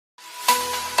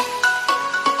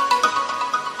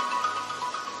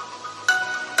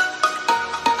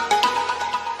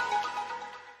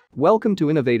Welcome to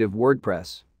Innovative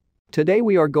WordPress. Today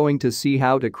we are going to see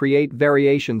how to create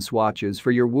variation swatches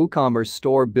for your WooCommerce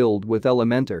store build with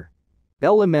Elementor.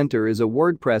 Elementor is a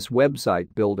WordPress website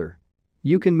builder.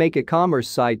 You can make e-commerce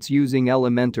sites using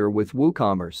Elementor with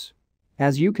WooCommerce.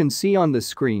 As you can see on the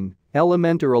screen,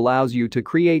 Elementor allows you to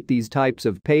create these types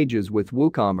of pages with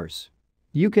WooCommerce.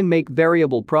 You can make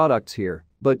variable products here,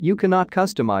 but you cannot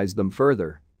customize them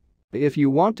further. If you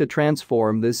want to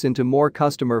transform this into more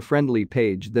customer-friendly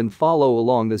page, then follow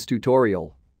along this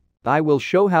tutorial. I will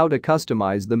show how to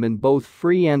customize them in both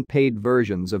free and paid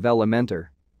versions of Elementor.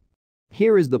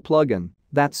 Here is the plugin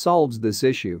that solves this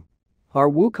issue. Our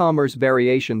WooCommerce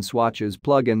Variation Swatches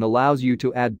plugin allows you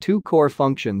to add two core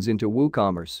functions into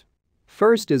WooCommerce.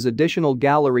 First is additional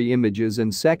gallery images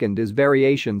and second is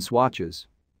variation swatches.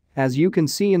 As you can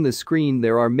see in the screen,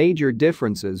 there are major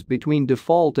differences between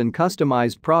default and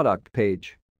customized product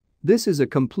page. This is a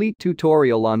complete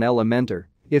tutorial on Elementor.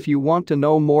 If you want to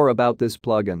know more about this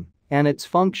plugin and its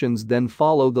functions, then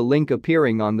follow the link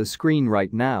appearing on the screen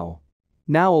right now.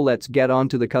 Now let's get on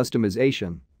to the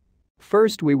customization.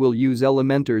 First, we will use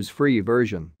Elementor's free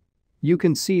version. You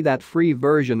can see that free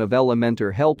version of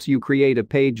Elementor helps you create a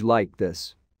page like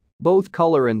this. Both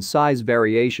color and size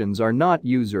variations are not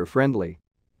user-friendly.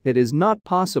 It is not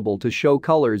possible to show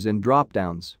colors in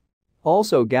drop-downs.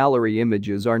 Also, gallery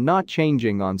images are not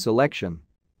changing on selection.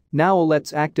 Now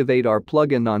let's activate our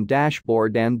plugin on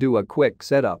dashboard and do a quick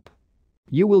setup.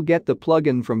 You will get the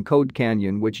plugin from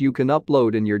CodeCanyon, which you can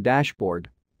upload in your dashboard.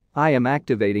 I am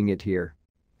activating it here.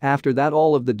 After that,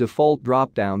 all of the default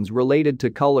drop-downs related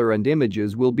to color and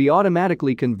images will be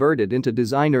automatically converted into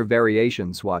designer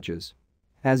variation swatches.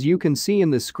 As you can see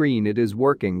in the screen, it is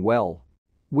working well.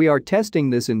 We are testing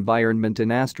this environment in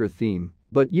Astra theme,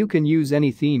 but you can use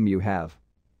any theme you have.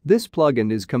 This plugin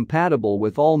is compatible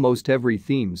with almost every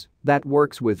themes that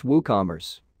works with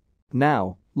WooCommerce.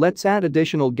 Now, let's add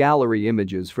additional gallery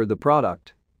images for the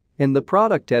product. In the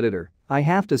product editor, I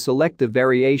have to select the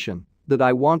variation that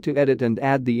I want to edit and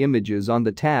add the images on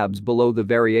the tabs below the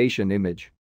variation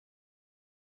image.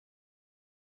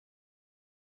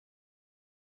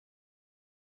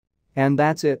 And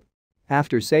that's it.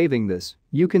 After saving this,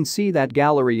 you can see that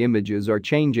gallery images are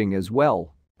changing as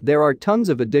well. There are tons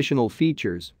of additional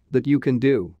features that you can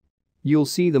do. You'll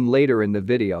see them later in the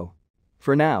video.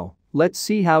 For now, let's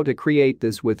see how to create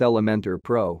this with Elementor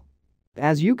Pro.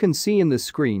 As you can see in the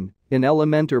screen, in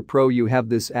Elementor Pro you have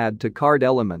this add to cart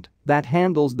element that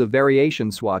handles the variation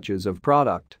swatches of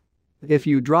product. If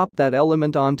you drop that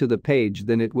element onto the page,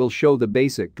 then it will show the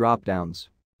basic drop-downs.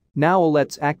 Now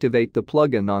let's activate the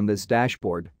plugin on this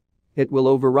dashboard. It will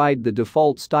override the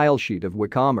default style sheet of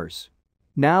WooCommerce.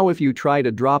 Now if you try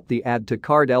to drop the add to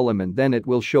cart element, then it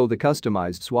will show the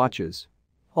customized swatches.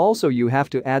 Also, you have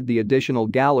to add the additional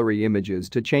gallery images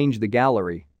to change the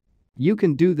gallery. You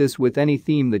can do this with any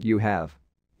theme that you have.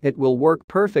 It will work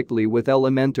perfectly with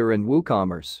Elementor and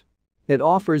WooCommerce. It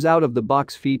offers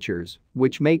out-of-the-box features,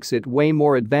 which makes it way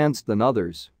more advanced than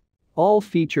others. All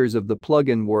features of the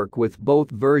plugin work with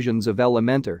both versions of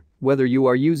Elementor, whether you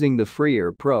are using the free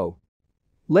or pro.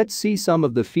 Let's see some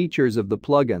of the features of the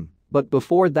plugin, but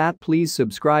before that, please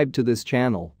subscribe to this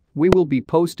channel. We will be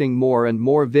posting more and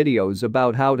more videos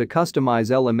about how to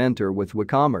customize Elementor with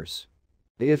WooCommerce.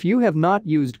 If you have not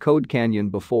used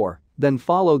CodeCanyon before, then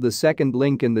follow the second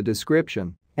link in the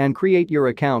description and create your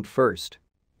account first.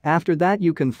 After that,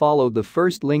 you can follow the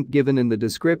first link given in the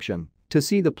description to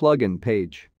see the plugin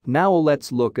page. Now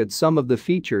let's look at some of the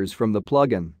features from the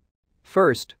plugin.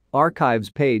 First, archives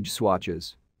page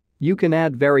swatches. You can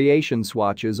add variation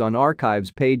swatches on archives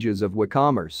pages of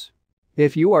WooCommerce.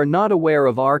 If you are not aware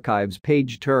of archives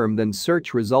page term, then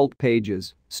search result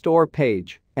pages, store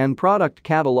page, and product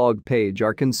catalog page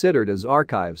are considered as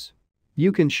archives.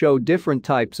 You can show different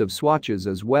types of swatches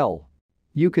as well.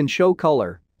 You can show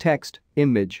color, text,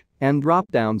 image, and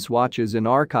drop-down swatches in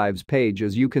archives page,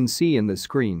 as you can see in the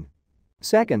screen.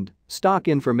 Second, stock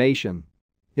information.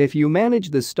 If you manage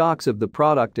the stocks of the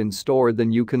product in store,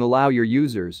 then you can allow your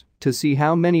users to see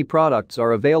how many products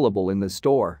are available in the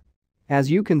store. As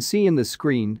you can see in the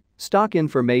screen, stock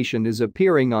information is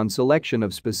appearing on selection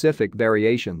of specific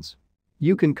variations.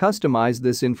 You can customize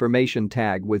this information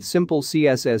tag with simple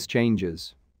CSS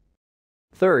changes.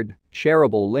 Third,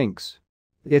 shareable links.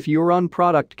 If you run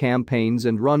product campaigns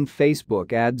and run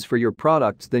Facebook ads for your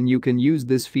products, then you can use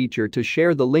this feature to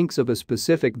share the links of a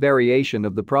specific variation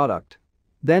of the product.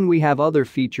 Then we have other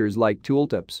features like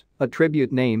tooltips,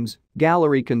 attribute names,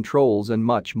 gallery controls, and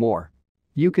much more.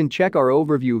 You can check our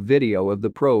overview video of the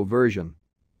Pro version.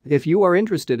 If you are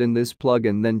interested in this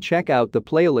plugin, then check out the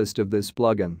playlist of this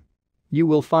plugin. You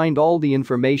will find all the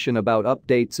information about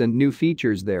updates and new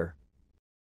features there.